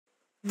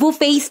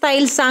Buffet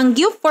style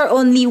Samgyup for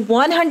only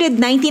 199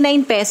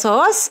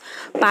 pesos.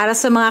 Para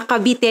sa mga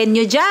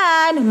Caviteño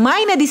dyan,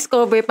 may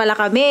na-discover pala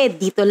kami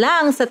dito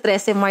lang sa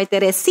Trece,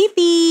 Martires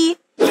City.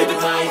 Living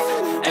life,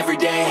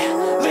 everyday,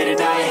 late at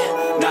night,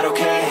 not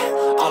okay.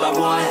 All I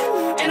want,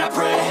 and I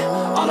pray,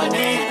 all I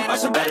need are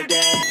some better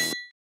days.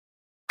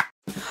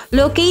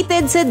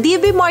 Located sa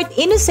DB Mart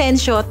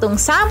Inocencio tong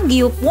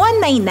Samgyup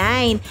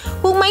 199.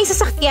 Kung may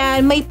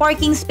sasakyan, may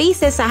parking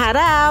spaces sa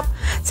harap.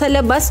 Sa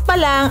labas pa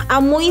lang,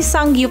 amoy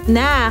Samgyup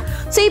na.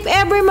 So if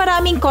ever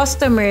maraming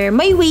customer,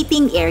 may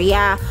waiting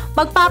area.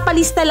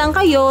 Magpapalista lang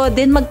kayo,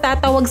 then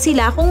magtatawag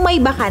sila kung may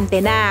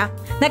bakante na.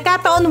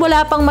 Nagkataon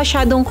wala pang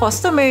masyadong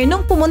customer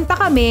nung pumunta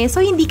kami, so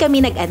hindi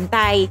kami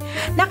nag-antay.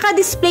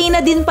 Naka-display na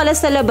din pala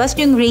sa labas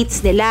yung rates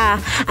nila.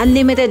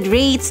 Unlimited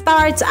rate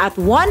starts at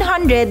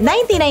 199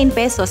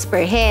 pesos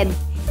per head.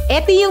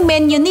 Ito yung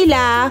menu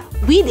nila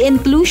with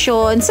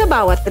inclusion sa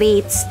bawat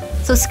rates.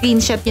 So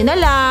screenshot nyo na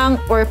lang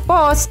or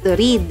pause to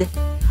read.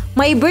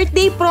 May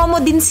birthday promo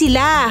din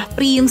sila.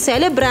 Free yung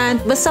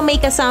celebrant basta may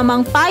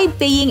kasamang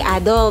 5 paying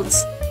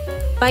adults.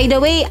 By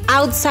the way,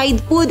 outside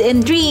food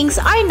and drinks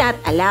are not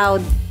allowed.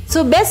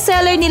 So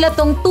bestseller nila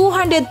tong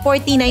 249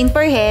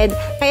 per head,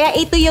 kaya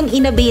ito yung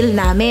inabail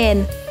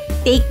namin.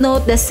 Take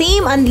note, the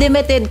same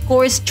unlimited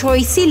course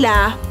choice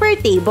sila per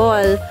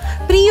table.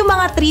 Free yung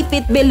mga 3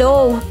 feet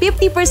below,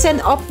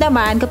 50% off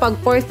naman kapag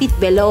 4 feet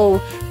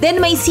below.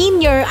 Then may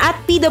senior at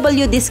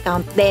PW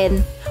discount din.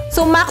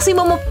 So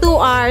maximum of 2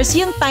 hours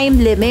yung time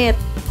limit.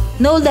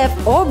 No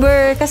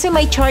leftover kasi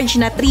may charge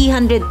na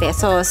 300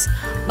 pesos.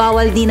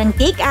 Bawal din ng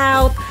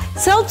take-out.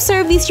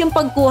 Self-service yung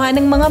pagkuha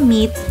ng mga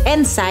meats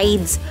and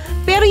sides.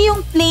 Pero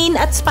yung plain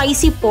at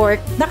spicy pork,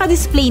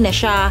 naka-display na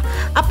siya.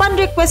 Upon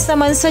request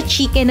naman sa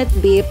chicken at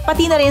beef,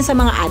 pati na rin sa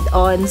mga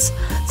add-ons.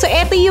 So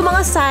eto yung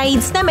mga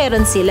sides na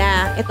meron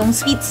sila. Itong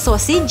sweet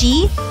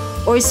sausage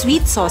or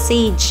sweet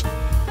sausage.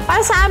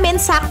 Para sa amin,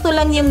 sakto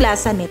lang yung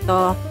lasa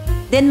nito.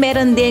 Then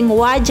meron ding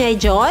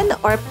wajajon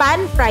or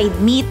pan-fried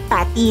meat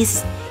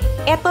patties.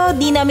 Eto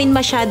di namin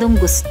masyadong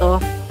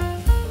gusto.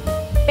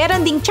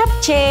 Meron ding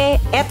japchae,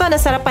 eto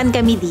nasarapan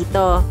kami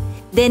dito.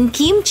 Then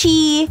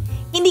kimchi,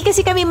 hindi kasi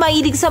kami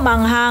mahilig sa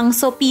manghang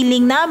so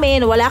feeling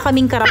namin wala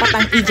kaming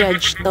karapatang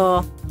i-judge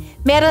to.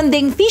 Meron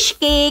ding fish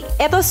cake,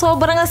 eto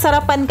sobrang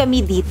nasarapan kami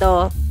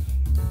dito.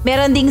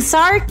 Meron ding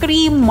sour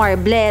cream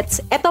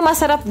marblets, eto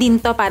masarap din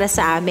to para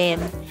sa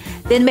amin.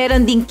 Then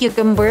meron ding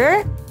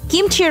cucumber,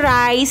 kimchi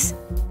rice,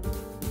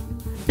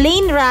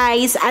 plain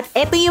rice at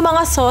eto yung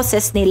mga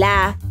sauces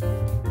nila.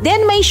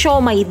 Then may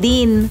siomai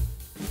din.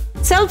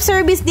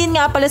 Self-service din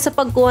nga pala sa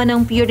pagkuha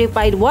ng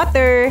purified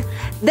water.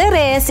 The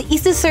rest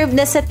is to serve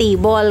na sa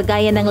table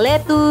gaya ng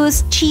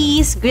lettuce,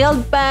 cheese,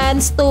 grilled pan,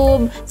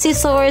 stove,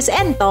 scissors,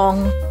 and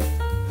tong.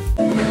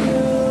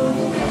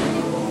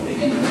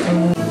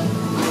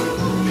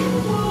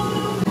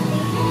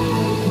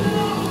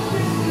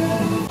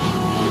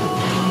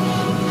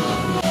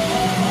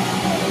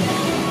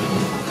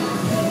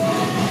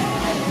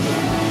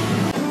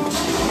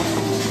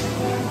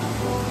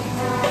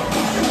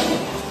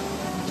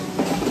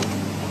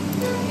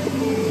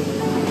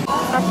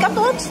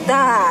 What's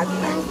that?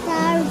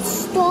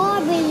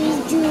 Strawberry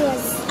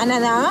juice. Ano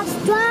na?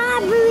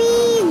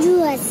 Strawberry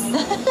juice.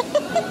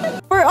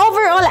 For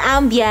overall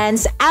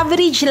ambience,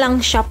 average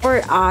lang siya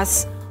for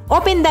us.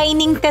 Open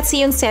dining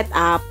kasi yung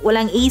setup.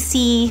 Walang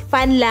AC,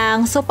 fan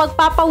lang. So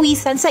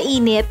pagpapawisan sa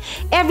init,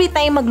 every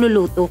time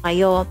magluluto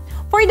kayo.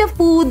 For the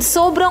food,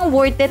 sobrang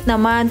worth it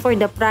naman for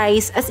the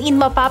price. As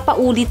in,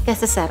 mapapaulit ka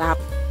sa sarap.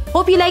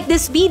 Hope you like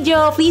this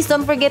video. Please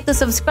don't forget to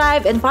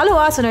subscribe and follow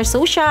us on our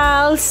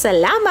socials.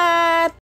 Salamat!